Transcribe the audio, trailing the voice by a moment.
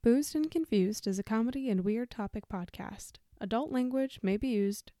Boozed and Confused is a comedy and weird topic podcast. Adult language may be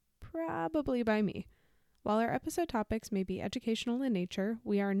used, probably by me. While our episode topics may be educational in nature,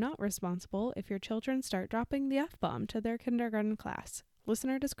 we are not responsible if your children start dropping the F-bomb to their kindergarten class.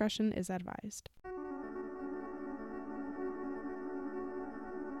 Listener discretion is advised.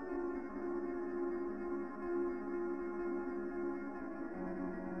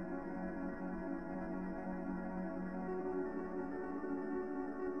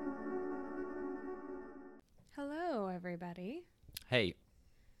 Hello, everybody. Hey,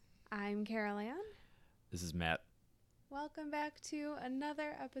 I'm Carol Ann. this is Matt. Welcome back to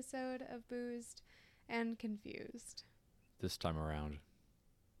another episode of Boozed and Confused. This time around,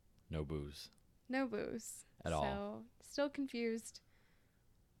 no booze No booze. at all. So, still confused.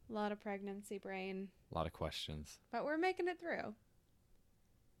 A lot of pregnancy brain, A lot of questions. but we're making it through.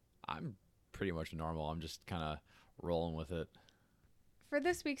 I'm pretty much normal. I'm just kind of rolling with it. For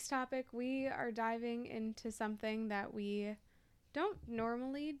this week's topic, we are diving into something that we don't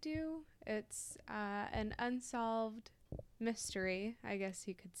normally do. It's an unsolved mystery, I guess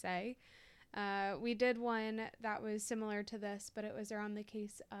you could say. We did one that was similar to this, but it was around the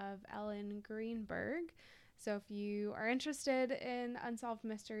case of Ellen Greenberg. So if you are interested in unsolved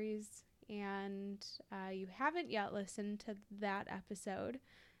mysteries and you haven't yet listened to that episode,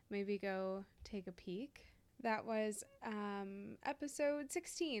 maybe go take a peek. That was episode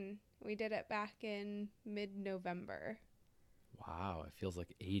 16. We did it back in mid-November. Wow, it feels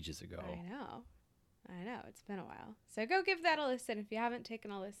like ages ago. I know. It's been a while. So go give that a listen if you haven't taken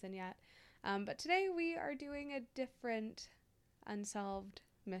a listen yet. But today we are doing a different unsolved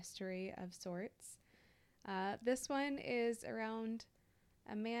mystery of sorts. This one is around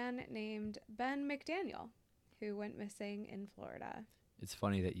a man named Ben McDaniel who went missing in Florida. It's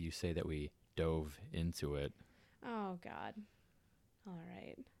funny that you say that we dove into it. Oh, God. All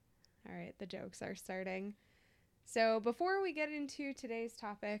right. The jokes are starting. So before we get into today's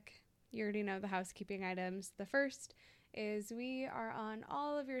topic, you already know the housekeeping items. The first is we are on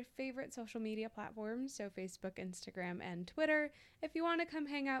all of your favorite social media platforms, so Facebook, Instagram, and Twitter. If you want to come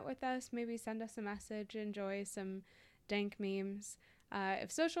hang out with us, maybe send us a message, enjoy some dank memes.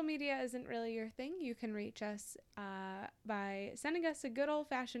 If social media isn't really your thing, you can reach us by sending us a good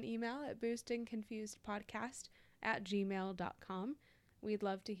old-fashioned email at boostandconfusedpodcast@gmail.com. We'd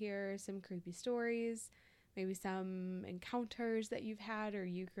love to hear some creepy stories, maybe some encounters that you've had, or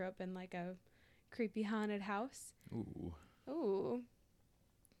you grew up in like a creepy haunted house. Ooh.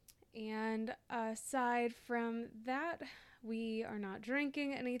 And aside from that, we are not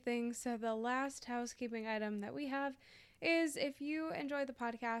drinking anything. So the last housekeeping item that we have is if you enjoy the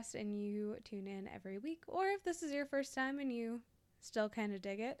podcast and you tune in every week, or if this is your first time and you still kind of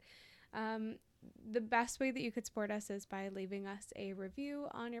dig it, the best way that you could support us is by leaving us a review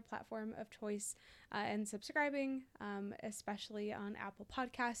on your platform of choice and subscribing, especially on Apple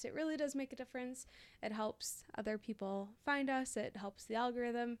Podcasts. It really does make a difference. It helps other people find us. It helps the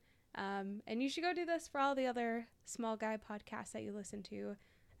algorithm. And you should go do this for all the other small guy podcasts that you listen to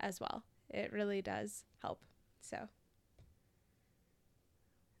as well. It really does help. So I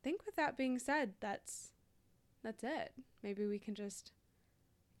think with that being said, that's it. Maybe we can just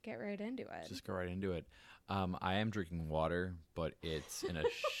get right into it. Just go right into it. I am drinking water, but it's in a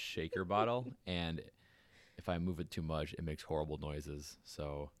shaker bottle, and if I move it too much, it makes horrible noises.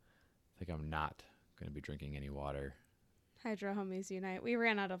 So I think I'm not going to be drinking any water. Hydro Homies Unite. We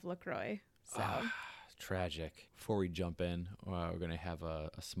ran out of LaCroix. So Tragic. Before we jump in, we're going to have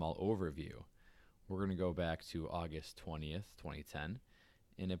a small overview. We're going to go back to August 20th, 2010,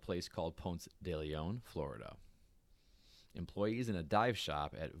 in a place called Ponce de Leon, Florida. Employees in a dive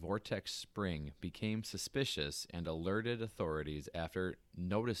shop at Vortex Spring became suspicious and alerted authorities after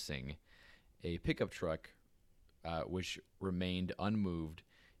noticing a pickup truck which remained unmoved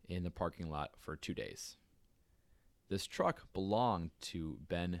in the parking lot for 2 days. This truck belonged to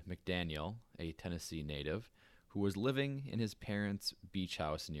Ben McDaniel, a Tennessee native, who was living in his parents' beach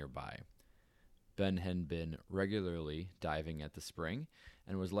house nearby. Ben had been regularly diving at the spring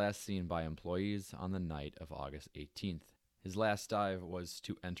and was last seen by employees on the night of August 18th. His last dive was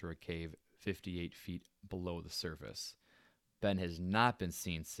to enter a cave 58 feet below the surface. Ben has not been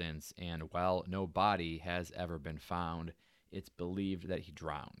seen since, and while no body has ever been found, it's believed that he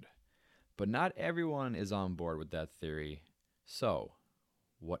drowned. But not everyone is on board with that theory. So,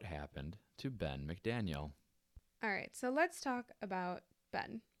 what happened to Ben McDaniel? all right, so let's talk about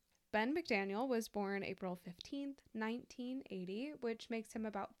Ben. Ben McDaniel was born April 15th, 1980, which makes him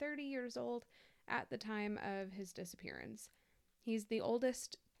about 30 years old at the time of his disappearance. He's the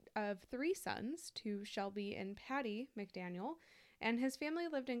oldest of 3 sons to Shelby and Patty McDaniel, And his family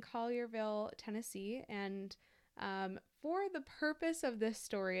lived in Collierville, Tennessee. And for the purpose of this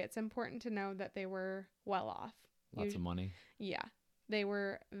story, it's important to know that they were well off. Lots of money. Yeah, they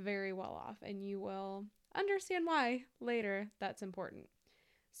were very well off. And you will understand why later that's important.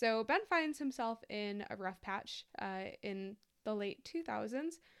 So Ben finds himself in a rough patch in the late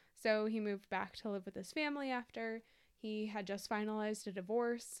 2000s. So he moved back to live with his family after. He had just finalized a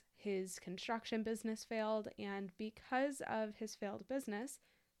divorce. His construction business failed. And because of his failed business,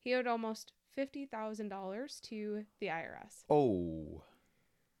 he owed almost $50,000 to the IRS. Oh.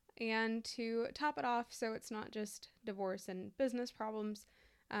 And to top it off, so it's not just divorce and business problems,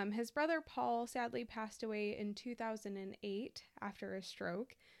 his brother Paul sadly passed away in 2008 after a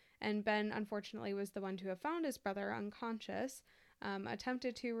stroke. And Ben, unfortunately, was the one to have found his brother unconscious.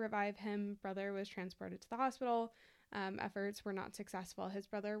 Attempted to revive him. Brother was transported to the hospital. Efforts were not successful. His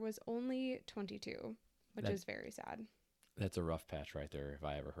brother was only 22, which is very sad. That's a rough patch right there, if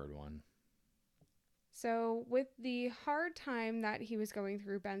I ever heard one. So with the hard time that he was going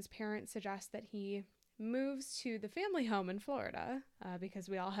through, Ben's parents suggest that he moves to the family home in Florida, because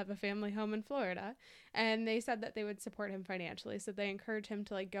we all have a family home in Florida, and they said that they would support him financially. So they encouraged him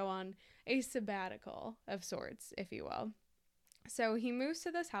to go on a sabbatical of sorts, if you will. So he moves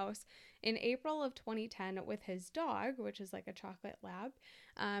to this house in April of 2010 with his dog, which is like a chocolate lab.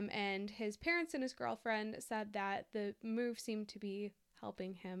 And his parents and his girlfriend said that the move seemed to be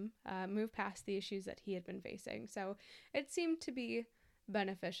helping him move past the issues that he had been facing. So it seemed to be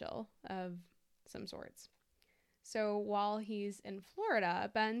beneficial of some sorts. So while he's in Florida,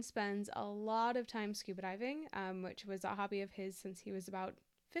 Ben spends a lot of time scuba diving, which was a hobby of his since he was about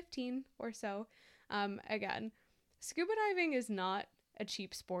 15 or so. Again, scuba diving is not a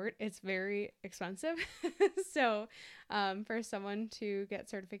cheap sport. It's very expensive. So for someone to get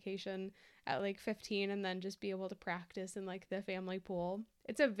certification at 15 and then just be able to practice in the family pool,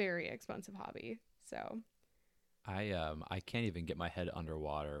 it's a very expensive hobby. So I can't even get my head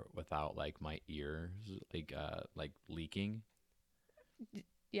underwater without my ears leaking.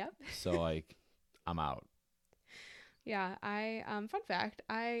 Yep. So I'm out. Yeah, fun fact,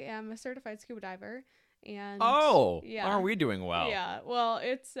 I am a certified scuba diver. And yeah. Are we doing well? Yeah. Well,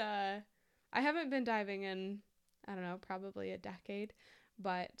 it's I haven't been diving in, I don't know, probably a decade,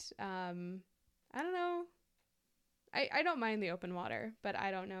 but I don't know. I don't mind the open water, but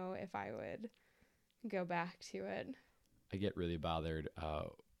I don't know if I would go back to it. I get really bothered.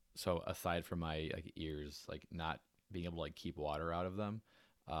 So aside from my ears not being able to keep water out of them,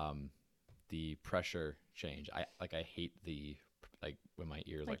 the pressure change. I hate the when my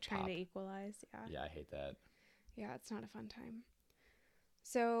ears trying pop. to equalize. Yeah, I hate that. Yeah, it's not a fun time.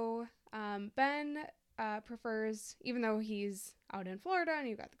 So Ben prefers, even though he's out in Florida and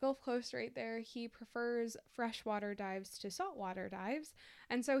you've got the Gulf Coast right there, he prefers freshwater dives to saltwater dives.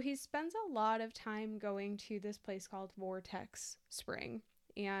 And so he spends a lot of time going to this place called Vortex Spring.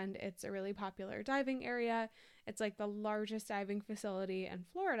 And it's a really popular diving area. It's the largest diving facility in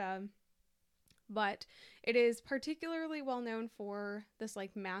Florida. But it is particularly well known for this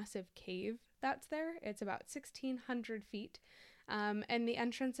massive cave that's there. It's about 1,600 feet. And the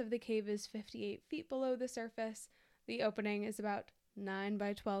entrance of the cave is 58 feet below the surface. The opening is about 9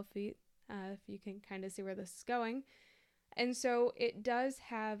 by 12 feet, if you can kind of see where this is going. And so it does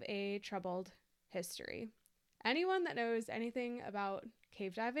have a troubled history. Anyone that knows anything about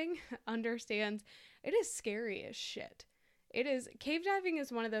cave diving understands it is scary as shit. Cave diving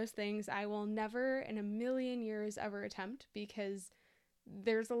is one of those things I will never in a million years ever attempt, because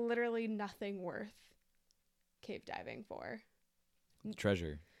there's literally nothing worth cave diving for.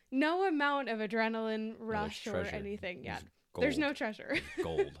 Treasure. No amount of adrenaline rush or anything. Yeah. There's no treasure.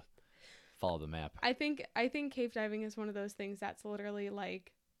 Gold. Follow the map. I think cave diving is one of those things that's literally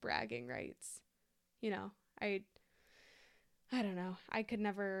bragging rights. I don't know. I could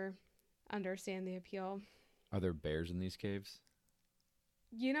never understand the appeal. Are there bears in these caves?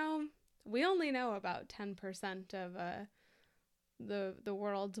 We only know about 10% of the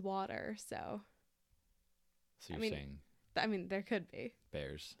world's water, so. So you're saying? There could be.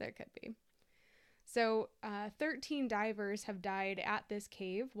 Bears. There could be. So 13 divers have died at this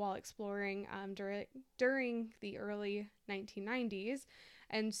cave while exploring during the early 1990s.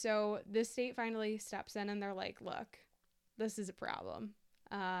 And so the state finally steps in and they're like, look, this is a problem.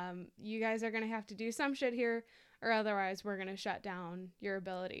 You guys are going to have to do some shit here, or otherwise we're going to shut down your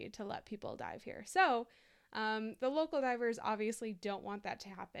ability to let people dive here. So the local divers obviously don't want that to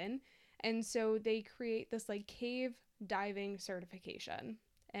happen. And so they create this cave diving certification.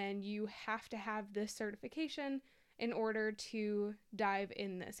 And you have to have this certification in order to dive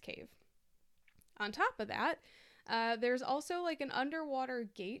in this cave. On top of that, There's also like an underwater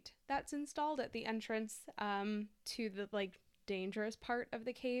gate that's installed at the entrance to the like dangerous part of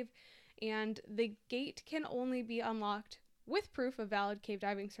the cave, and the gate can only be unlocked with proof of valid cave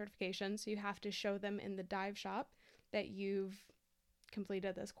diving certification. So you have to show them in the dive shop that you've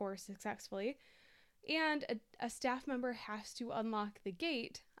completed this course successfully, and a staff member has to unlock the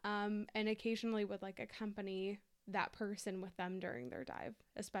gate, and occasionally would like accompany that person with them during their dive,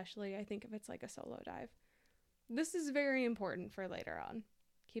 especially I think if it's like a solo dive. This is very important for later on.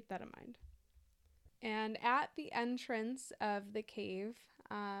 Keep that in mind. And at the entrance of the cave,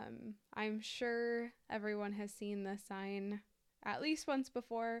 I'm sure everyone has seen this sign at least once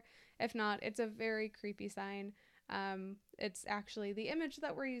before. If not, it's a very creepy sign. It's actually the image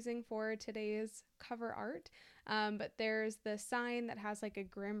that we're using for today's cover art. But there's the sign that has like a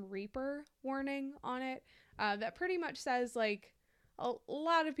Grim Reaper warning on it, that pretty much says like, a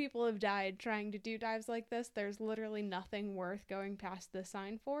lot of people have died trying to do dives like this. There's literally nothing worth going past this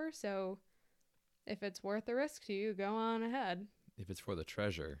sign for. So if it's worth the risk to you, go on ahead. If it's for the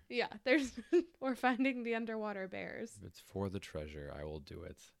treasure. Yeah, or finding the underwater bears. If it's for the treasure, I will do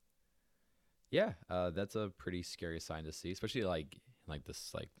it. Yeah, that's a pretty scary sign to see, especially like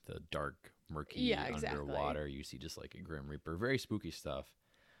this, like the dark, murky underwater. You see just like a Grim Reaper, very spooky stuff.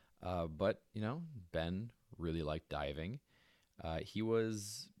 But you know, Ben really liked diving. He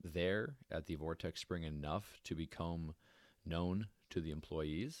was there at the Vortex Spring enough to become known to the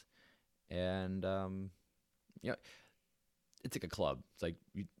employees, and you know, it's like a club. It's like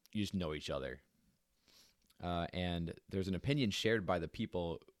you just know each other. And there's an opinion shared by the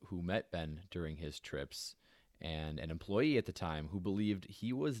people who met Ben during his trips, and an employee at the time who believed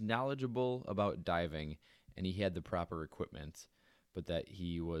he was knowledgeable about diving and he had the proper equipment, but that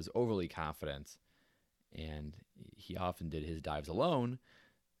he was overly confident, and he often did his dives alone.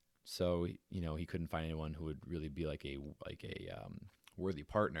 So, you know, he couldn't find anyone who would really be like a worthy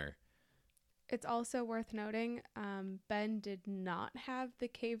partner. It's also worth noting, Ben did not have the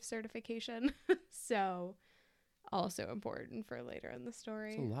cave certification, so also important for later in the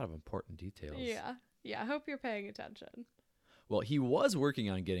story. It's a lot of important details. Yeah, I hope you're paying attention. Well, he was working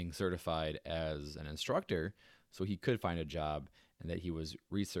on getting certified as an instructor, so he could find a job, and that he was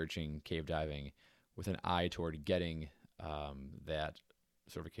researching cave diving with an eye toward getting that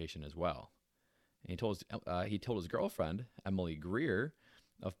certification as well. And he told his girlfriend, Emily Greer,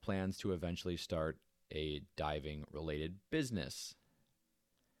 of plans to eventually start a diving-related business.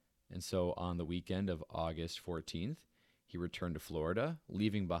 And so on the weekend of August 14th, he returned to Florida,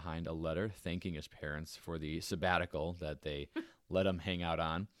 leaving behind a letter thanking his parents for the sabbatical that they let him hang out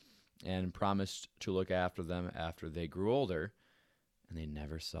on, and promised to look after them after they grew older, and they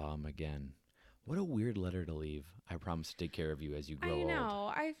never saw him again. What a weird letter to leave. I promise to take care of you as you grow old. I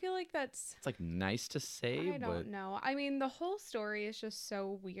know. I feel like it's like nice to say, I don't know. I mean, the whole story is just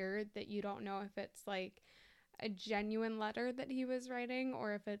so weird that you don't know if it's like a genuine letter that he was writing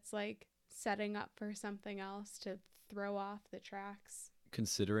or if it's like setting up for something else to throw off the tracks.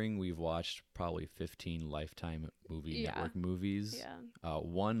 Considering we've watched probably 15 Lifetime movie network movies,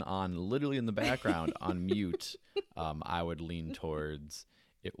 one on literally in the background on mute, I would lean towards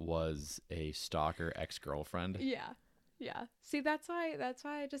it was a stalker ex-girlfriend. Yeah. See, that's why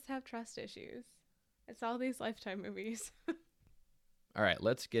I just have trust issues. It's all these Lifetime movies. All right,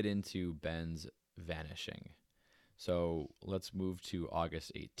 let's get into Ben's vanishing. So let's move to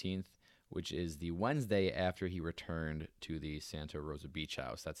August 18th, which is the Wednesday after he returned to the Santa Rosa Beach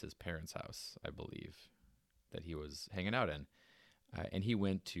house. That's his parents' house, I believe, that he was hanging out in. And he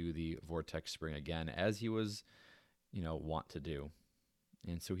went to the Vortex Spring again, as he was, wont to do.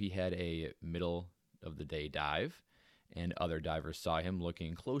 And so he had a middle-of-the-day dive, and other divers saw him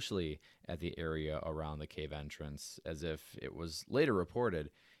looking closely at the area around the cave entrance, as if it was later reported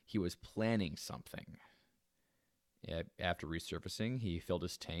he was planning something. After resurfacing, he filled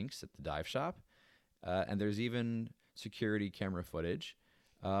his tanks at the dive shop, and there's even security camera footage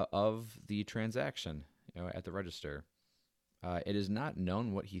of the transaction at the register. It is not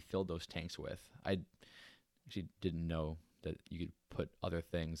known what he filled those tanks with. I actually didn't know that you could put other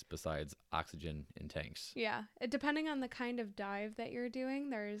things besides oxygen in tanks. Yeah. Depending on the kind of dive that you're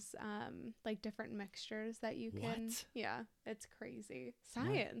doing, there's like different mixtures that you can. What? Yeah. It's crazy.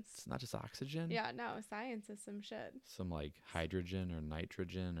 Science. It's not just oxygen? Yeah, no, science is some shit. Some like hydrogen or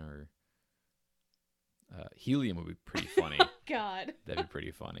nitrogen or helium would be pretty funny. God. That'd be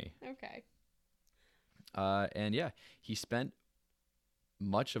pretty funny. Okay. And yeah, he spent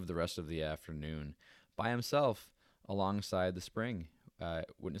much of the rest of the afternoon by himself alongside the spring.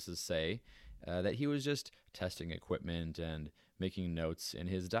 Witnesses say that he was just testing equipment and making notes in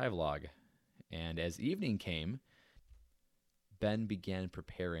his dive log. And as evening came, Ben began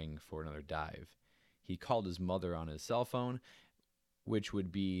preparing for another dive. He called his mother on his cell phone, which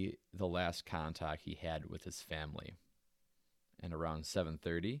would be the last contact he had with his family. And around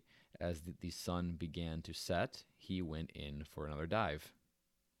 7:30, as the sun began to set, he went in for another dive.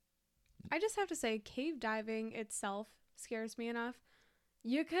 I just have to say, cave diving itself scares me enough.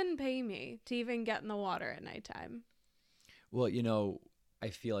 You couldn't pay me to even get in the water at nighttime. Well, I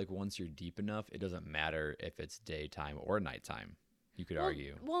feel like once you're deep enough, it doesn't matter if it's daytime or nighttime, you could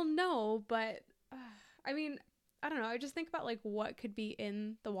argue. Well, no, but I mean, I don't know. I just think about like what could be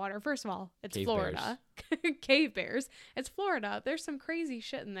in the water. First of all, it's Cave Florida. Cave bears. It's Florida. There's some crazy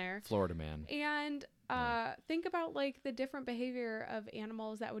shit in there. Florida man. And think about like the different behavior of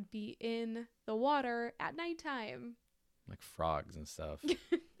animals that would be in the water at nighttime. Like frogs and stuff.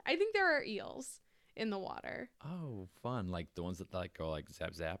 I think there are eels in the water. Oh, fun. Like the ones that like go like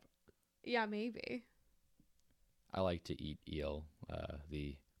zap zap. Yeah, maybe. I like to eat eel,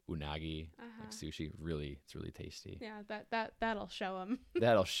 the unagi, like sushi. It's really tasty. Yeah, that'll show them.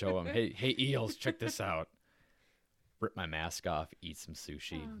 That'll show them. Hey, eels, check this out. Rip my mask off, eat some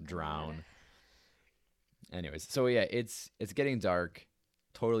sushi, drown. Anyways, so yeah, it's getting dark.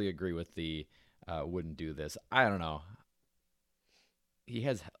 Totally agree with the wouldn't do this. I don't know. He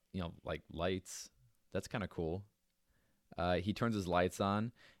has like lights. That's kind of cool. He turns his lights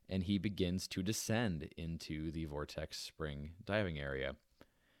on and he begins to descend into the Vortex Spring diving area.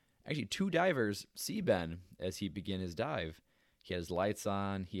 Actually, 2 divers see Ben as he began his dive. He had his lights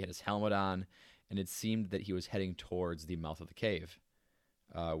on, he had his helmet on, and it seemed that he was heading towards the mouth of the cave,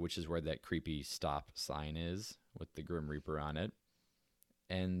 which is where that creepy stop sign is with the Grim Reaper on it.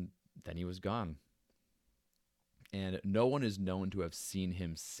 And then he was gone. And no one is known to have seen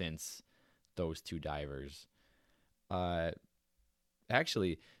him since those 2 divers.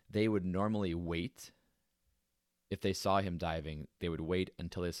 Actually, they would normally wait. If they saw him diving, they would wait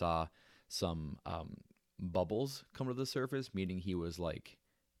until they saw some bubbles come to the surface, meaning he was like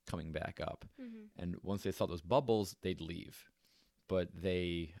coming back up. Mm-hmm. And once they saw those bubbles, they'd leave. But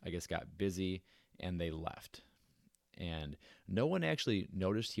they, I guess, got busy and they left. And no one actually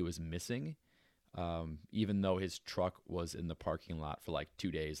noticed he was missing, even though his truck was in the parking lot for like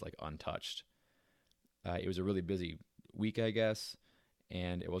 2 days, like untouched. It was a really busy week, I guess.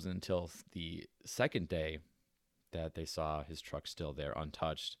 And it wasn't until the second day that they saw his truck still there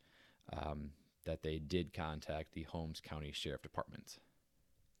untouched, that they did contact the Holmes County Sheriff Department.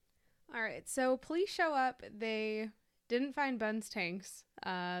 All right, so police show up. They didn't find Ben's tanks,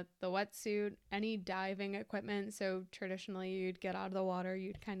 the wetsuit, any diving equipment. So traditionally you'd get out of the water,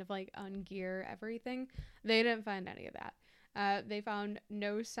 you'd kind of like ungear everything. They didn't find any of that. They found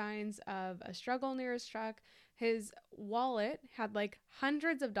no signs of a struggle near his truck. His wallet had like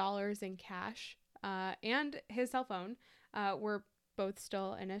hundreds of dollars in cash, and his cell phone were both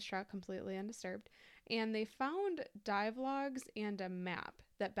still in his truck, completely undisturbed. And they found dive logs and a map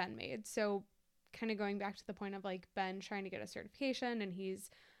that Ben made. So kind of going back to the point of like Ben trying to get a certification and he's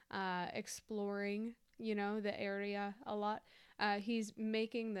exploring, the area a lot. He's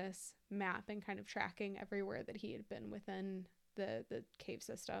making this map and kind of tracking everywhere that he had been within the cave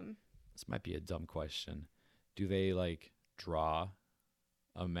system. This might be a dumb question. Do they like draw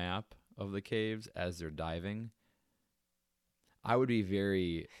a map of the caves as they're diving? I would be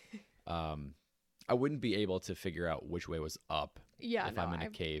very, I wouldn't be able to figure out which way was up if I'm in a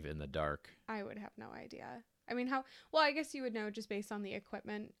cave in the dark. I would have no idea. I mean, I guess you would know just based on the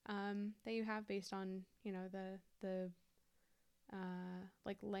equipment that you have, based on, the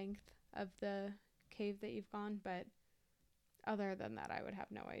like length of the cave that you've gone. But other than that, I would have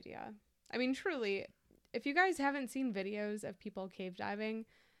no idea. I mean, truly, if you guys haven't seen videos of people cave diving,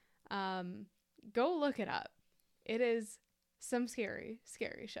 go look it up. It is some scary,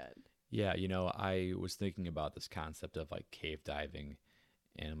 scary shit. Yeah, I was thinking about this concept of like cave diving,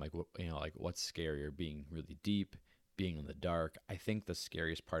 and I'm like, what's scarier, being really deep, being in the dark? I think the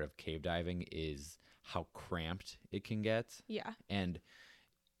scariest part of cave diving is how cramped it can get. Yeah. And,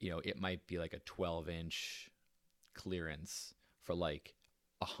 it might be like a 12-inch clearance for like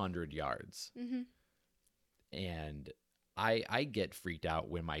 100 yards. Mm-hmm. And I get freaked out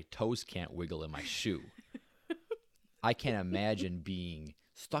when my toes can't wiggle in my shoe. I can't imagine being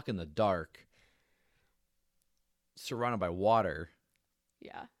stuck in the dark, surrounded by water.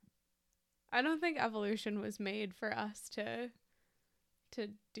 Yeah. I don't think evolution was made for us to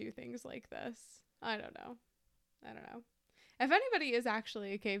do things like this. I don't know. If anybody is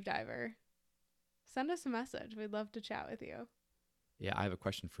actually a cave diver, send us a message. We'd love to chat with you. Yeah, I have a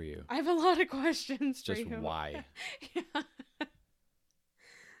question for you. I have a lot of questions for you. Just why? Yeah.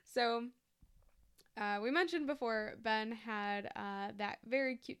 So, We mentioned before Ben had that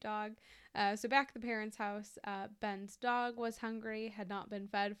very cute dog. So back at the parents' house, Ben's dog was hungry, had not been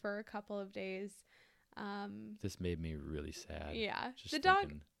fed for a couple of days. This made me really sad. Yeah, Just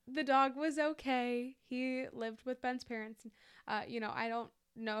the dog was okay. He lived with Ben's parents. I don't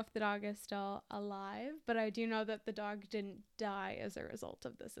know if the dog is still alive, but I do know that the dog didn't die as a result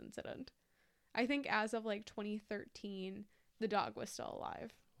of this incident. I think as of like 2013, the dog was still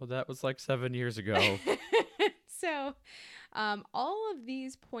alive. Well, that was like 7 years ago. So, all of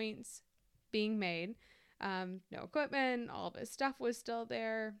these points being made, no equipment, all of his stuff was still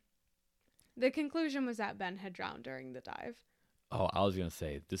there. The conclusion was that Ben had drowned during the dive. Oh, I was going to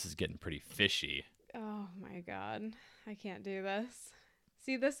say, this is getting pretty fishy. Oh my God. I can't do this.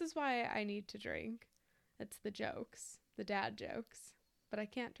 See, this is why I need to drink. It's the jokes, the dad jokes. But I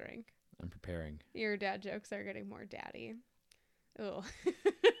can't drink. I'm preparing. Your dad jokes are getting more daddy. Oh.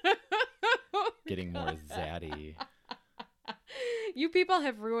 Getting more zaddy. You people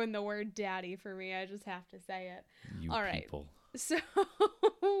have ruined the word daddy for me. I just have to say it. You All right. people. So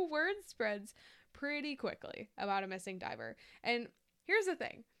word spreads pretty quickly about a missing diver. And here's the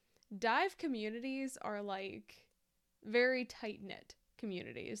thing. Dive communities are like very tight-knit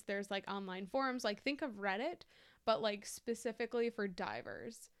communities. There's like online forums, like think of Reddit, but like specifically for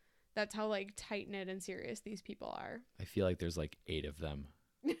divers. That's how like tight-knit and serious these people are. I feel like there's like 8 of them.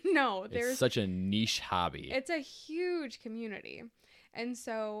 No, it's such a niche hobby. It's a huge community. And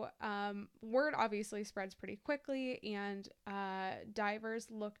so word obviously spreads pretty quickly, and divers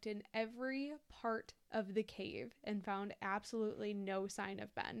looked in every part of the cave and found absolutely no sign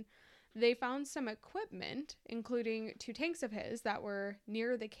of Ben. They found some equipment, including 2 tanks of his that were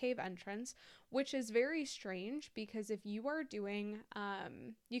near the cave entrance, which is very strange because if you are doing,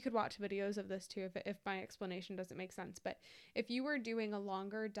 you could watch videos of this too if my explanation doesn't make sense, but if you were doing a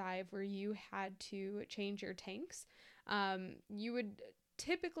longer dive where you had to change your tanks, you would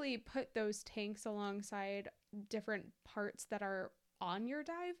typically put those tanks alongside different parts that are on your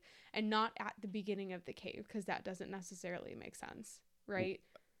dive and not at the beginning of the cave because that doesn't necessarily make sense, right?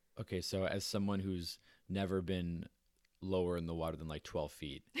 Okay, so as someone who's never been lower in the water than like 12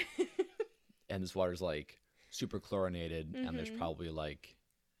 feet, and this water's like super chlorinated, and there's probably like,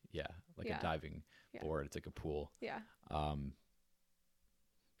 a diving board. It's like a pool. Yeah.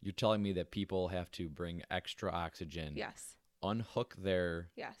 You're telling me that people have to bring extra oxygen. Yes. Unhook their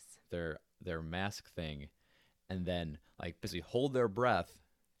mask thing, and then like basically hold their breath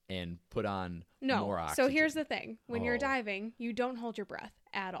and put on more oxygen. So here's the thing. When you're diving, you don't hold your breath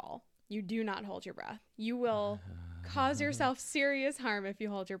at all. You do not hold your breath. You will cause yourself serious harm if you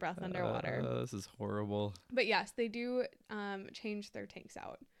hold your breath underwater. This is horrible. But yes, they do change their tanks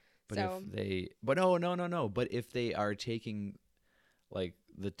out. But if they are taking like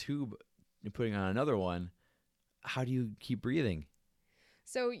the tube and putting on another one, how do you keep breathing?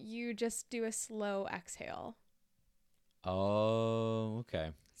 So you just do a slow exhale. Oh,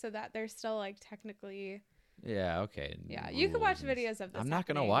 okay. So that they're still like technically. Yeah, okay. Yeah, you can watch videos of this. I'm not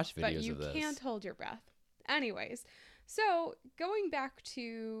going to watch videos of this. But you can't hold your breath. Anyways, so going back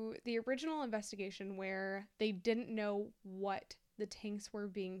to the original investigation where they didn't know what the tanks were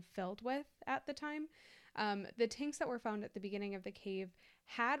being filled with at the time, the tanks that were found at the beginning of the cave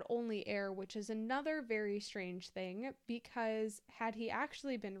had only air, which is another very strange thing because had he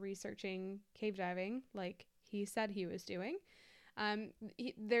actually been researching cave diving like he said he was doing,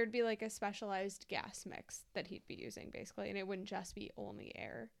 there'd be like a specialized gas mix that he'd be using basically, and it wouldn't just be only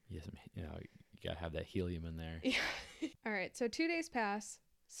air. Yes, you gotta have that helium in there. Yeah. All right, so 2 days pass,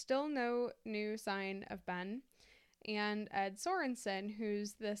 still no new sign of Ben. And Ed Sorensen,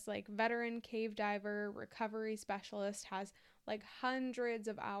 who's this like veteran cave diver recovery specialist, has like hundreds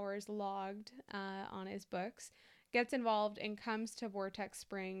of hours logged on his books, gets involved and comes to Vortex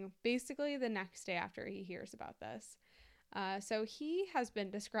Spring basically the next day after he hears about this. So he has been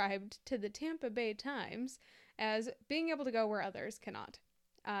described to the Tampa Bay Times as being able to go where others cannot.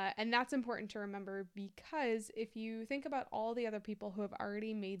 And that's important to remember because if you think about all the other people who have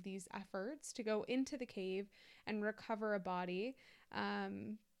already made these efforts to go into the cave and recover a body,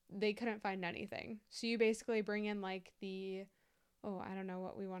 they couldn't find anything. So you basically bring in like I don't know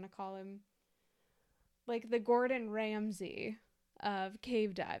what we want to call him, like the Gordon Ramsay of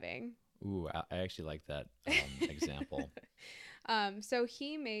cave diving. Ooh, I actually like that example. So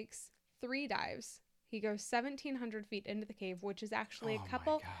he makes 3 dives. He goes 1,700 feet into the cave, which is actually a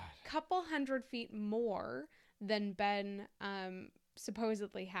couple hundred feet more than Ben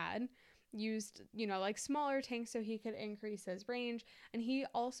supposedly had. used, like smaller tanks so he could increase his range. And he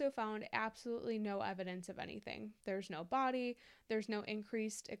also found absolutely no evidence of anything. There's no body. There's no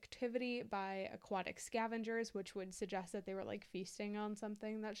increased activity by aquatic scavengers, which would suggest that they were like feasting on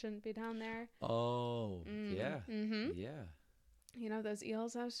something that shouldn't be down there. Oh, yeah. Mm-hmm. Yeah. Those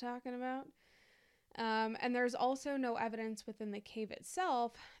eels I was talking about. And there's also no evidence within the cave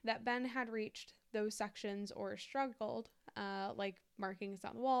itself that Ben had reached those sections or struggled, like markings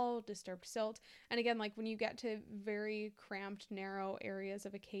on the wall, disturbed silt. And again, like when you get to very cramped, narrow areas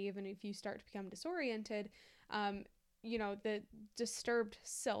of a cave, and if you start to become disoriented, the disturbed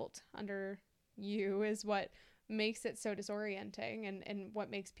silt under you is what makes it so disorienting and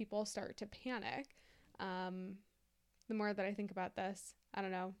what makes people start to panic. The more that I think about this, I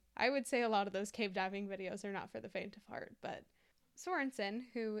don't know. I would say a lot of those cave diving videos are not for the faint of heart, but Sorensen,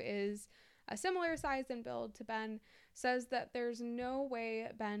 who is a similar size and build to Ben, says that there's no way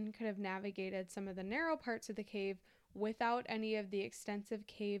Ben could have navigated some of the narrow parts of the cave without any of the extensive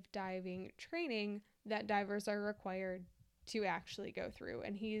cave diving training that divers are required to actually go through.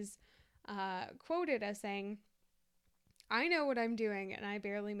 And he's quoted as saying, "I know what I'm doing, and I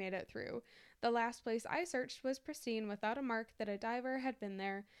barely made it through. The last place I searched was pristine without a mark that a diver had been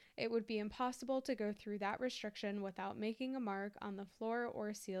there. It would be impossible to go through that restriction without making a mark on the floor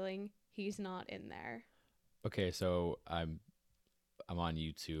or ceiling. He's not in there." Okay, so I'm on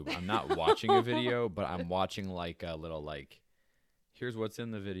YouTube. I'm not watching a video, but I'm watching like a little like, here's what's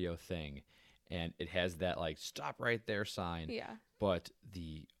in the video thing, and it has that like stop right there sign. Yeah. But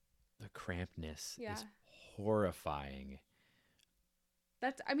the crampedness is horrifying.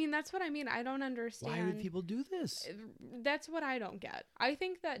 That's what I mean. I don't understand. Why would people do this? That's what I don't get. I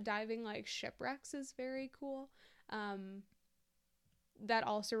think that diving like shipwrecks is very cool. That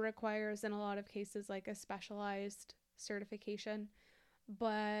also requires, in a lot of cases, like a specialized certification.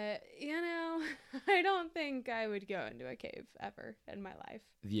 But, I don't think I would go into a cave ever in my life.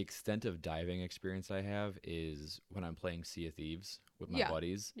 The extent of diving experience I have is when I'm playing Sea of Thieves with my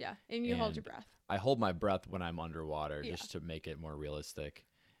buddies. Yeah, and you hold your breath. I hold my breath when I'm underwater just to make it more realistic.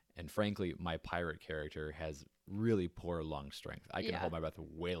 And frankly, my pirate character has really poor lung strength. I can hold my breath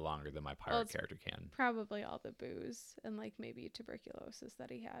way longer than my pirate character can. Probably all the booze and like maybe tuberculosis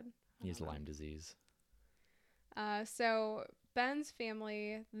that he had. He has Lyme disease. So Ben's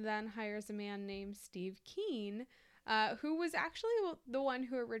family then hires a man named Steve Keen, who was actually the one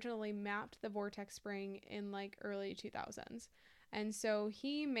who originally mapped the vortex spring in like early 2000s. And so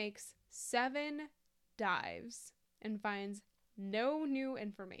he makes 7 dives and finds no new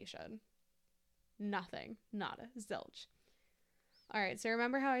information. Nothing. Nada. Zilch. All right. So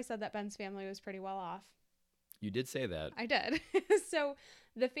remember how I said that Ben's family was pretty well off? You did say that. I did. So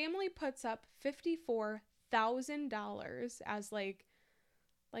the family puts up $54,000 as like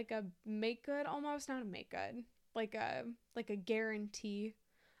a make good, almost not a make good, like a guarantee,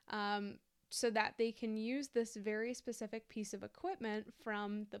 so that they can use this very specific piece of equipment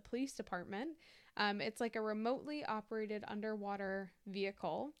from the police department. It's like a remotely operated underwater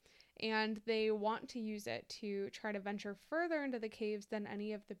vehicle, and they want to use it to try to venture further into the caves than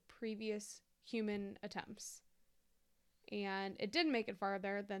any of the previous human attempts. And it didn't make it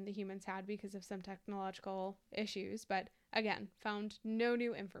farther than the humans had because of some technological issues, but again, found no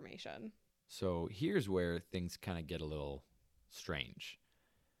new information. So here's where things kind of get a little strange.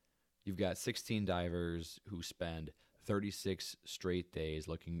 You've got 16 divers who spend 36 straight days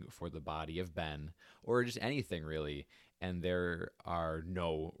looking for the body of Ben, or just anything really, and there are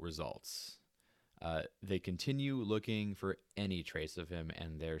no results. They continue looking for any trace of him,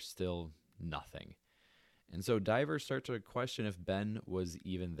 and there's still nothing. And so divers start to question if Ben was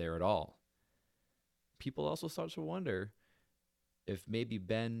even there at all. People also start to wonder if maybe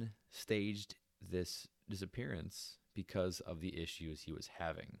Ben staged this disappearance because of the issues he was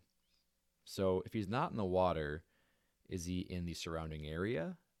having. So if he's not in the water, is he in the surrounding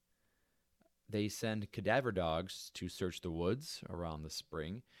area? They send cadaver dogs to search the woods around the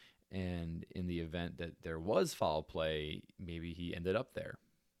spring, and in the event that there was foul play, maybe he ended up there.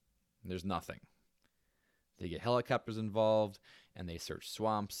 There's nothing. They get helicopters involved, and they search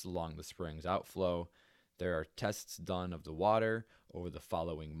swamps along the spring's outflow. There are tests done of the water over the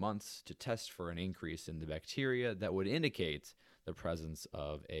following months to test for an increase in the bacteria that would indicate the presence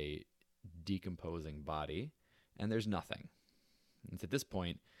of a decomposing body, and there's nothing. And at this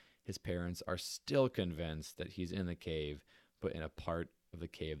point, his parents are still convinced that he's in the cave, but in a part of the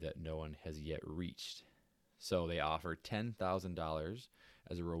cave that no one has yet reached. So they offer $10,000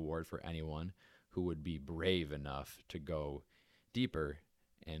 as a reward for anyone who would be brave enough to go deeper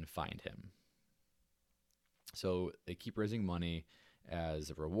and find him. So they keep raising money as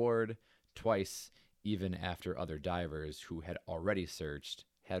a reward twice, even after other divers who had already searched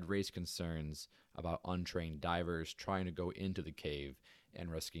had raised concerns about untrained divers trying to go into the cave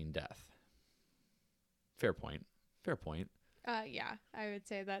and risking death. Fair point. Fair point. Yeah, I would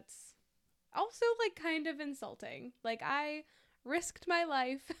say that's also like kind of insulting. Like, I risked my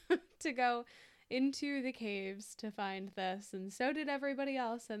life to go into the caves to find this, and so did everybody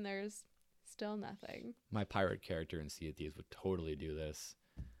else, and there's still nothing. My pirate character in Sea of Thieves would totally do this.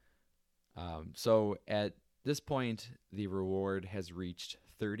 So at this point, the reward has reached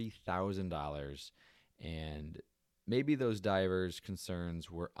 $30,000, and maybe those divers' concerns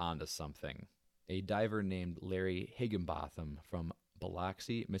were onto something. A diver named Larry Higginbotham from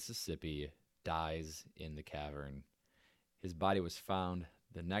Biloxi, Mississippi, dies in the cavern. His body was found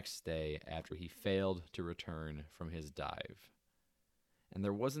the next day after he failed to return from his dive. And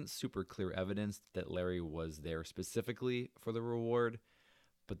there wasn't super clear evidence that Larry was there specifically for the reward,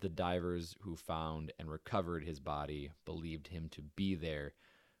 but the divers who found and recovered his body believed him to be there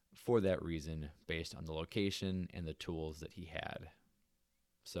for that reason based on the location and the tools that he had.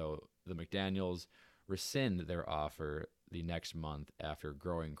 So the McDaniels rescind their offer the next month after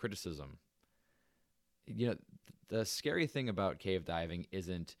growing criticism. You know, the scary thing about cave diving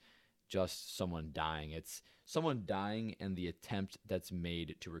isn't just someone dying. It's someone dying and the attempt that's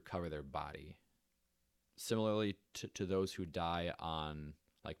made to recover their body. Similarly to those who die on,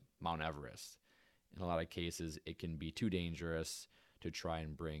 like, Mount Everest. In a lot of cases, it can be too dangerous to try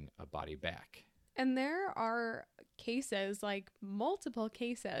and bring a body back. And there are cases, like multiple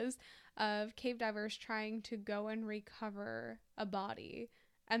cases, of cave divers trying to go and recover a body,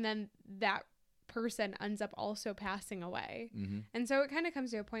 and then that person ends up also passing away. Mm-hmm. And so it kind of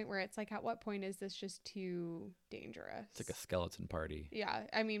comes to a point where it's like, at what point is this just too dangerous? It's like a skeleton party. Yeah,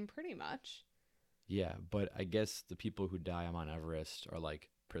 I mean, pretty much. Yeah, but I guess the people who die on Mount Everest are like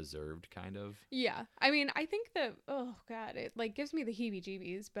preserved, kind of. Yeah, I mean, I think that, oh god, it like gives me the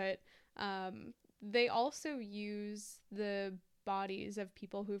heebie-jeebies, but they also use the bodies of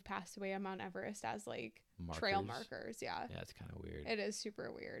people who've passed away on Mount Everest as like trail markers. Yeah, it's kind of weird. It is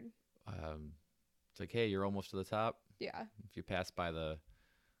super weird. It's like, hey, you're almost to the top. Yeah, if you pass by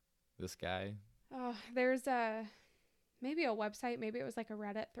this guy. Oh, there's maybe a website, maybe it was like a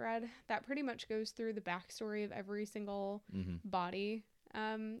Reddit thread that pretty much goes through the backstory of every single body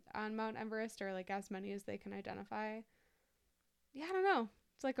on Mount Everest, or like as many as they can identify. Yeah, I don't know.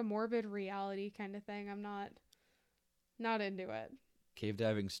 It's like a morbid reality kind of thing. I'm not into it. Cave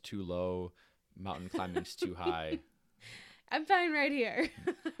diving's too low, mountain climbing's too high. I'm fine right here.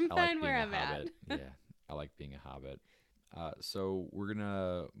 I'm fine where I'm at. Yeah, I like being a hobbit. So we're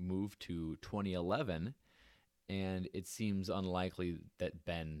gonna move to 2011, and it seems unlikely that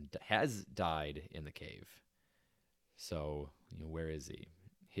Ben has died in the cave. So, where is he?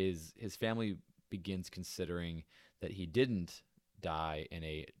 His family begins considering that he didn't die in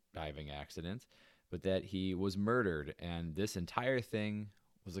a diving accident, but that he was murdered, and this entire thing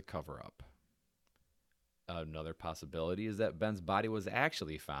was a cover-up. Another possibility is that Ben's body was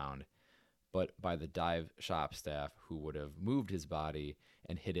actually found, but by the dive shop staff who would have moved his body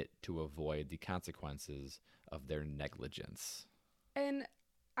and hid it to avoid the consequences of their negligence. And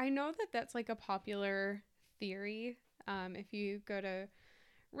I know that that's like a popular theory. If you go to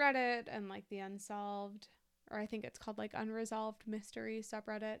Reddit and like the Unsolved, or I think it's called like Unresolved Mysteries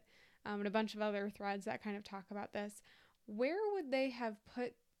subreddit, and a bunch of other threads that kind of talk about this, where would they have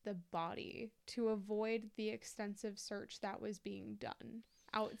put the body to avoid the extensive search that was being done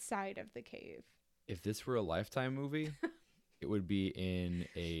outside of the cave? If this were a Lifetime movie, it would be in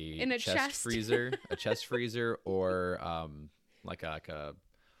a chest freezer, a chest freezer, or like a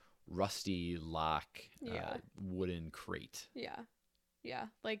rusty lock wooden crate. Yeah,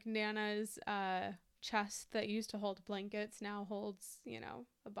 like Nana's chest that used to hold blankets now holds,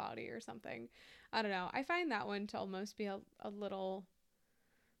 a body or something. I don't know. I find that one to almost be a little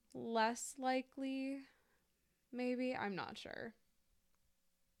less likely, maybe. I'm not sure.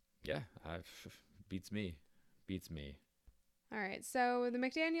 Yeah, beats me. All right, so the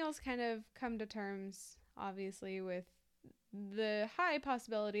McDaniels kind of come to terms, obviously, with the high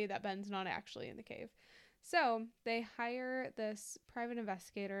possibility that Ben's not actually in the cave. So they hire this private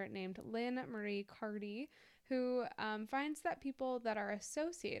investigator named Lynn Marie Carty, who finds that people that are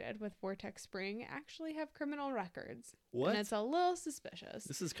associated with Vortex Spring actually have criminal records. What? And it's a little suspicious.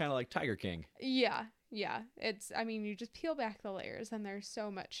 This is kind of like Tiger King. Yeah. You just peel back the layers and there's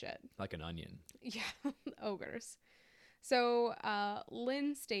so much shit. Like an onion. Yeah, ogres. So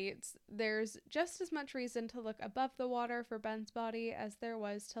Lynn states there's just as much reason to look above the water for Ben's body as there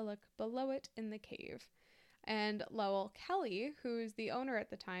was to look below it in the cave. And Lowell Kelly, who's the owner at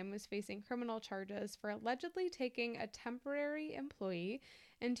the time, was facing criminal charges for allegedly taking a temporary employee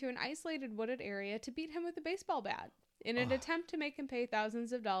into an isolated wooded area to beat him with a baseball bat in an attempt to make him pay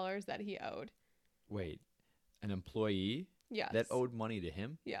thousands of dollars that he owed. Wait, an employee? Yes. That owed money to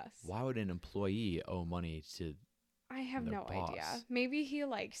him? Yes. Why would an employee owe money to I have their no boss? idea. Maybe he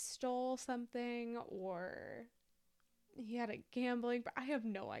like stole something or he had a gambling, but I have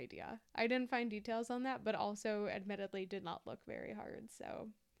no idea. I didn't find details on that, but also admittedly did not look very hard. So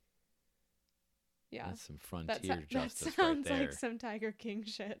yeah. That's some frontier That justice sounds right there. like some Tiger King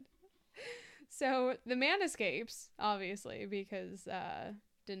shit. So the man escapes, obviously, because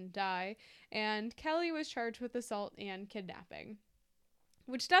didn't die, and Kelly was charged with assault and kidnapping,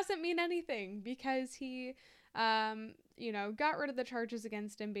 which doesn't mean anything because he got rid of the charges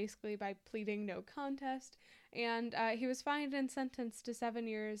against him basically by pleading no contest, and he was fined and sentenced to 7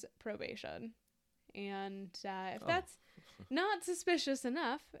 years probation. And if that's not suspicious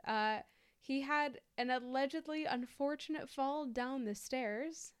enough, he had an allegedly unfortunate fall down the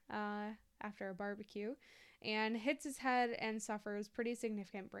stairs after a barbecue and hits his head and suffers pretty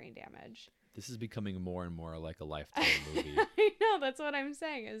significant brain damage. This is becoming more and more like a Lifetime movie. I know, that's what I'm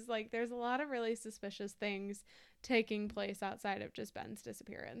saying, is like there's a lot of really suspicious things taking place outside of just Ben's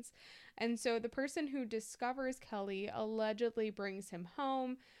disappearance. And so the person who discovers Kelly allegedly brings him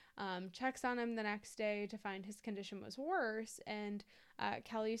home, checks on him the next day to find his condition was worse, and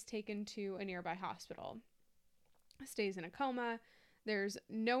Kelly's taken to a nearby hospital. Stays in a coma. There's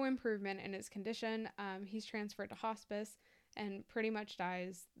no improvement in his condition. He's transferred to hospice and pretty much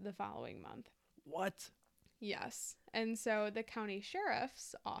dies the following month. What? Yes. And so the county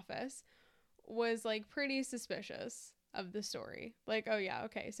sheriff's office was like pretty suspicious of the story. Like, oh yeah,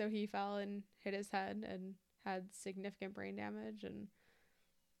 okay, so he fell and hit his head and had significant brain damage and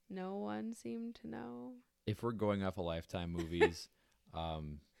no one seemed to know. If we're going off of Lifetime movies,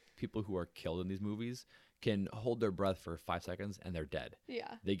 people who are killed in these movies can hold their breath for 5 seconds and they're dead.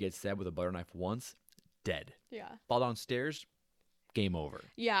 Yeah. They get stabbed with a butter knife once, dead. Yeah. Fall downstairs, game over.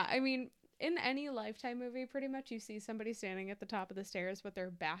 Yeah, I mean, in any Lifetime movie, pretty much you see somebody standing at the top of the stairs with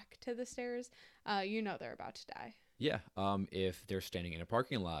their back to the stairs, you know they're about to die. Yeah. If they're standing in a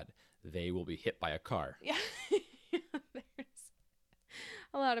parking lot, they will be hit by a car. Yeah. There's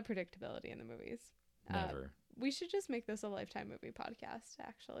a lot of predictability in the movies. Never. We should just make this a Lifetime movie podcast,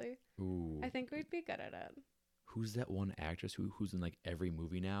 actually. Ooh. I think we'd be good at it. Who's that one actress who's in like every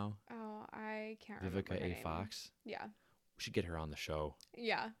movie now? Oh, I can't remember Vivica her A. name. Fox? Yeah. We should get her on the show.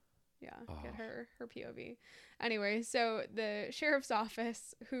 Yeah. Yeah. Oh. Get her POV. Anyway, so the sheriff's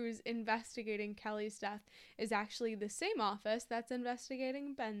office who's investigating Kelly's death is actually the same office that's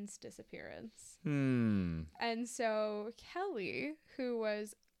investigating Ben's disappearance. And so Kelly, who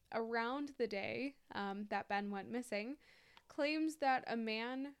was around the day that Ben went missing, claims that a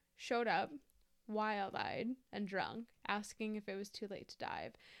man showed up wild-eyed and drunk, asking if it was too late to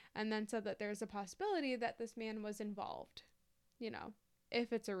dive, and then said that there's a possibility that this man was involved,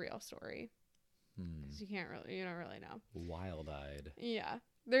 if it's a real story. Because you don't really know. Wild-eyed. Yeah.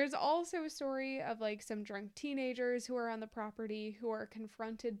 There's also a story of like some drunk teenagers who are on the property who are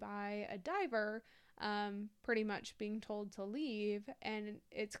confronted by a diver, pretty much being told to leave, and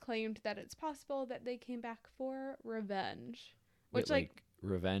it's claimed that it's possible that they came back for revenge. Which Wait, like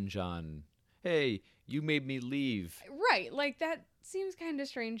revenge on, hey, you made me leave. Right, like that seems kind of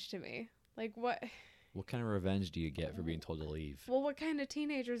strange to me. Like what kind of revenge do you get for being told to leave? Well, what kind of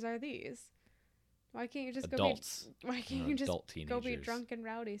teenagers are these? Why can't you just Adults. why can't you just go be teenagers. drunk and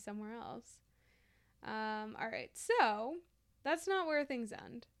rowdy somewhere else? All right, so that's not where things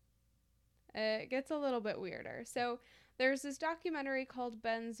end. It gets a little bit weirder. So there's this documentary called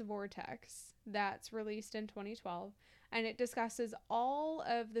Ben's Vortex that's released in 2012, and it discusses all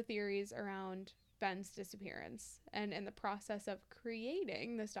of the theories around Ben's disappearance. And in the process of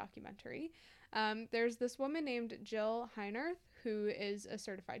creating this documentary, there's this woman named Jill Heinerth, who is a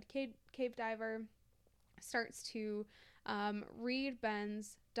certified cave diver, starts to read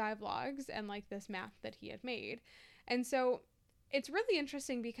Ben's dive logs and like this map that he had made. And so it's really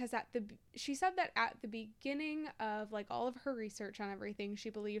interesting because she said that at the beginning of like all of her research on everything, she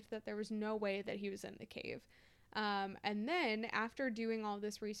believed that there was no way that he was in the cave. And then after doing all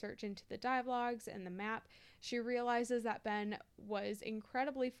this research into the dive logs and the map, she realizes that Ben was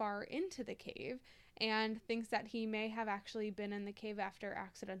incredibly far into the cave and thinks that he may have actually been in the cave after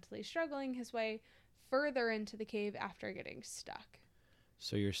accidentally struggling his way further into the cave after getting stuck.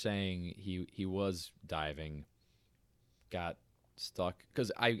 So you're saying he was diving, got stuck?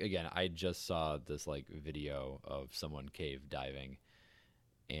 Because I just saw this like video of someone cave diving,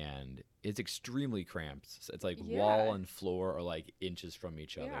 and it's extremely cramped. It's like Yeah. wall and floor are like inches from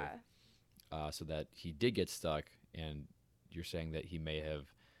each other. Yeah. So that he did get stuck, and you're saying that he may have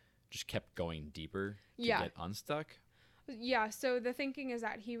just kept going deeper to Yeah. get unstuck. Yeah, so the thinking is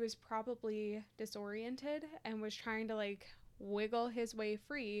that he was probably disoriented and was trying to like wiggle his way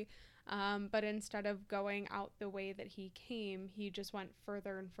free, but instead of going out the way that he came, he just went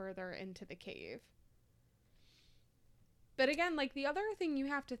further and further into the cave. But again, like the other thing you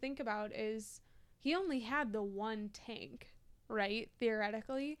have to think about is he only had the one tank, right?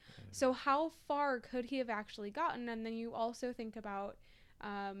 Theoretically. So how far could he have actually gotten? And then you also think about,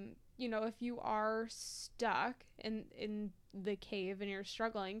 if you are stuck in the cave and you're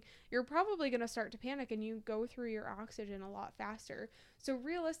struggling, you're probably going to start to panic and you go through your oxygen a lot faster. So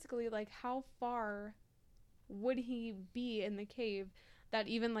realistically, like how far would he be in the cave that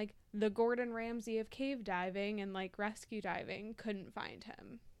even like the Gordon Ramsay of cave diving and like rescue diving couldn't find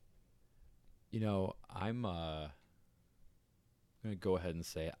him? I'm going to go ahead and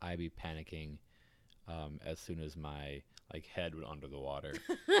say I'd be panicking as soon as my like head went under the water.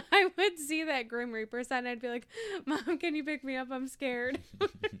 I would see that Grim Reaper sign. I'd be like, Mom, can you pick me up? I'm scared.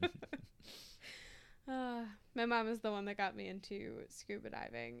 My mom is the one that got me into scuba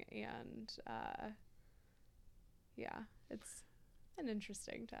diving, and it's an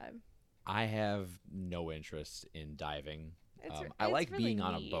interesting time. I have no interest in diving. I It's like really being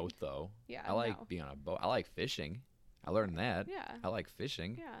on a neat. boat, though. Yeah, I like being on a boat. I like fishing. I learned that. Yeah, I like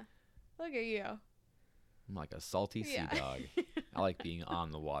fishing. yeah. Look at you. I'm like a salty sea dog. I like being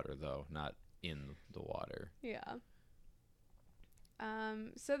on the water, though, not in the water. Yeah.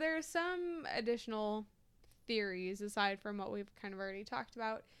 So there's some additional theories aside from what we've kind of already talked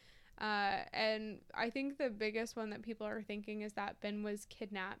about. And I think the biggest one that people are thinking is that Ben was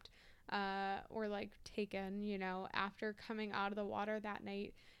kidnapped, or like taken, after coming out of the water that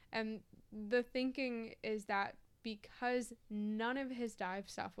night. And the thinking is that because none of his dive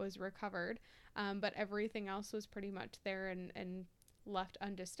stuff was recovered, but everything else was pretty much there and left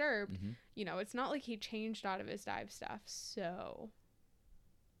undisturbed, it's not like he changed out of his dive stuff. So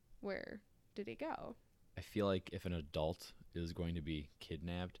where did he go? I feel like if an adult is going to be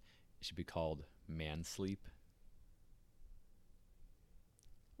kidnapped, it should be called man sleep.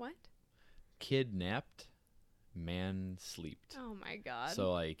 What? Kidnapped, man sleeped. Oh my God.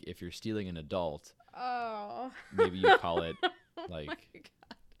 So like if you're stealing an adult, Oh. maybe you call it Oh like my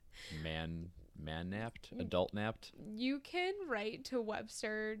God. man napped, adult napped. You can write to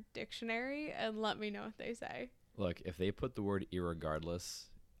Webster Dictionary and let me know what they say. Look, if they put the word irregardless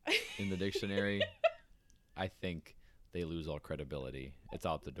in the dictionary, I think they lose all credibility. It's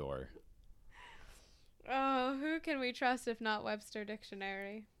out the door. Oh, who can we trust if not Webster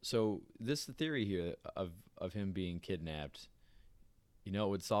Dictionary? So this the theory here of him being kidnapped. You know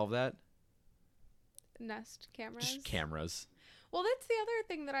what would solve that? Nest cameras. Just cameras. Well, that's the other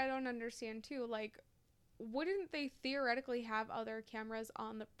thing that I don't understand too. Like, wouldn't they theoretically have other cameras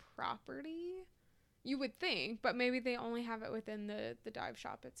on the property? You would think, but maybe they only have it within the dive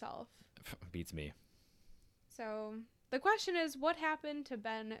shop itself. Beats me. So the question is, what happened to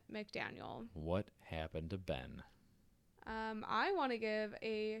Ben McDaniel? What happened to Ben? I want to give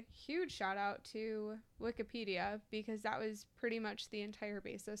a huge shout out to Wikipedia because that was pretty much the entire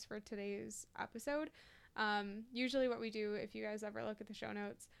basis for today's episode. Usually what we do, if you guys ever look at the show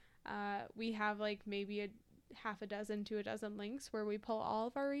notes, we have like maybe half a dozen to a dozen links where we pull all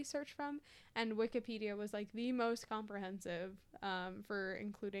of our research from, and Wikipedia was like the most comprehensive for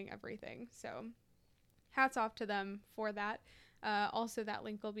including everything. So hats off to them for that. Also, that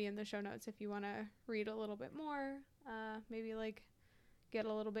link will be in the show notes if you want to read a little bit more, maybe like get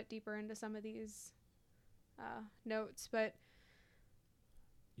a little bit deeper into some of these notes. But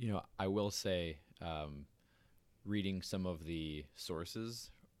I will say, reading some of the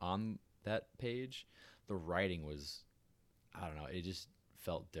sources on that page, the writing was, I don't know, it just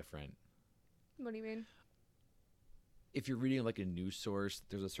felt different. what do you mean? If you're reading like a news source,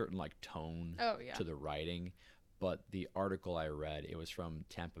 there's a certain like tone to the writing. But the article I read, it was from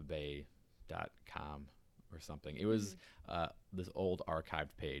TampaBay.com or something. It was this old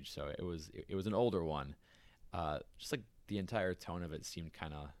archived page, so it was an older one. Just like the entire tone of it seemed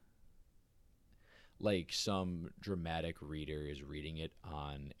kind of like some dramatic reader is reading it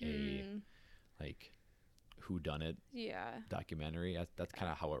on a like whodunit documentary. That's kind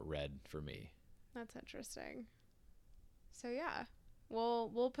of how it read for me. That's interesting. So yeah,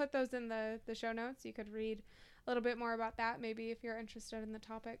 we'll put those in the show notes. You could read a little bit more about that. Maybe if you're interested in the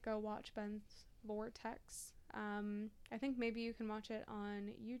topic, go watch Ben's Vortex. I think maybe you can watch it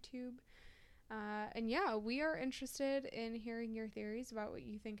on YouTube. And yeah, we are interested in hearing your theories about what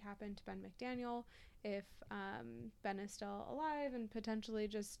you think happened to Ben McDaniel, if Ben is still alive and potentially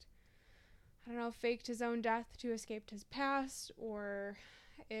just, I don't know, faked his own death to escape his past, or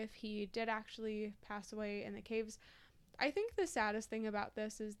if he did actually pass away in the caves. I think the saddest thing about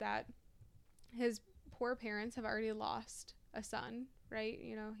this is that his poor parents have already lost a son, right?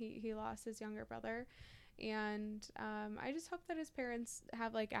 You know, he lost his younger brother. And I just hope that his parents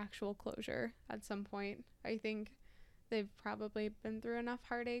have like actual closure at some point. I think they've probably been through enough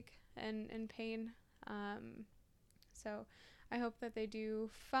heartache and pain. So I hope that they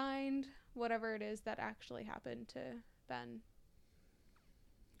do find whatever it is that actually happened to Ben.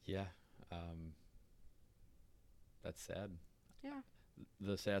 Yeah. That's sad. Yeah.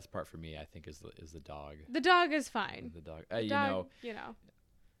 The saddest part for me, I think, is the dog. The dog is fine. The dog. The dog, you know.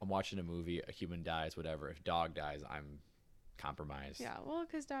 I'm watching a movie, a human dies, whatever. If dog dies, I'm compromised. Yeah, well,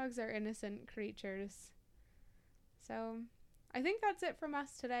 because dogs are innocent creatures. So I think that's it from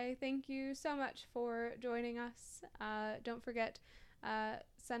us today. Thank you so much for joining us. Don't forget,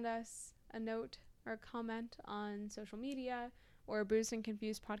 send us a note or a comment on social media or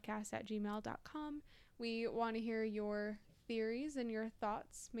boozedandconfusedpodcast@gmail.com. We want to hear your theories and your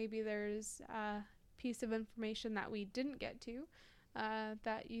thoughts. Maybe there's a piece of information that we didn't get to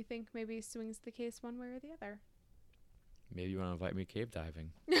that you think maybe swings the case one way or the other. Maybe you want to invite me cave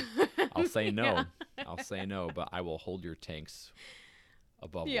diving. I'll say no. Yeah. I'll say no, but I will hold your tanks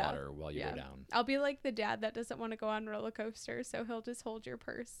above water while you go down. I'll be like the dad that doesn't want to go on roller coasters, so he'll just hold your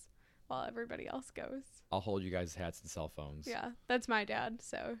purse while everybody else goes. I'll hold you guys' hats and cell phones. Yeah, that's my dad,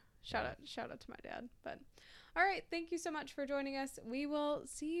 so shout out to my dad. But all right, thank you so much for joining us. We will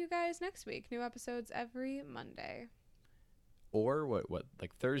see you guys next week. New episodes every Monday. Or what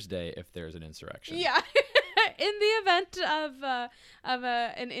like Thursday if there's an insurrection. Yeah. In the event of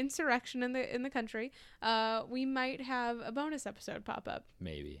an insurrection in the country, we might have a bonus episode pop up.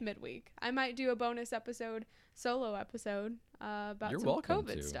 Maybe midweek. I might do a bonus solo episode about some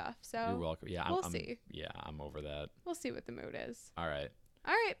COVID stuff. So you're welcome. Yeah, we'll see. Yeah, I'm over that. We'll see what the mood is. All right.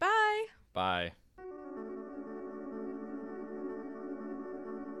 Bye. Bye.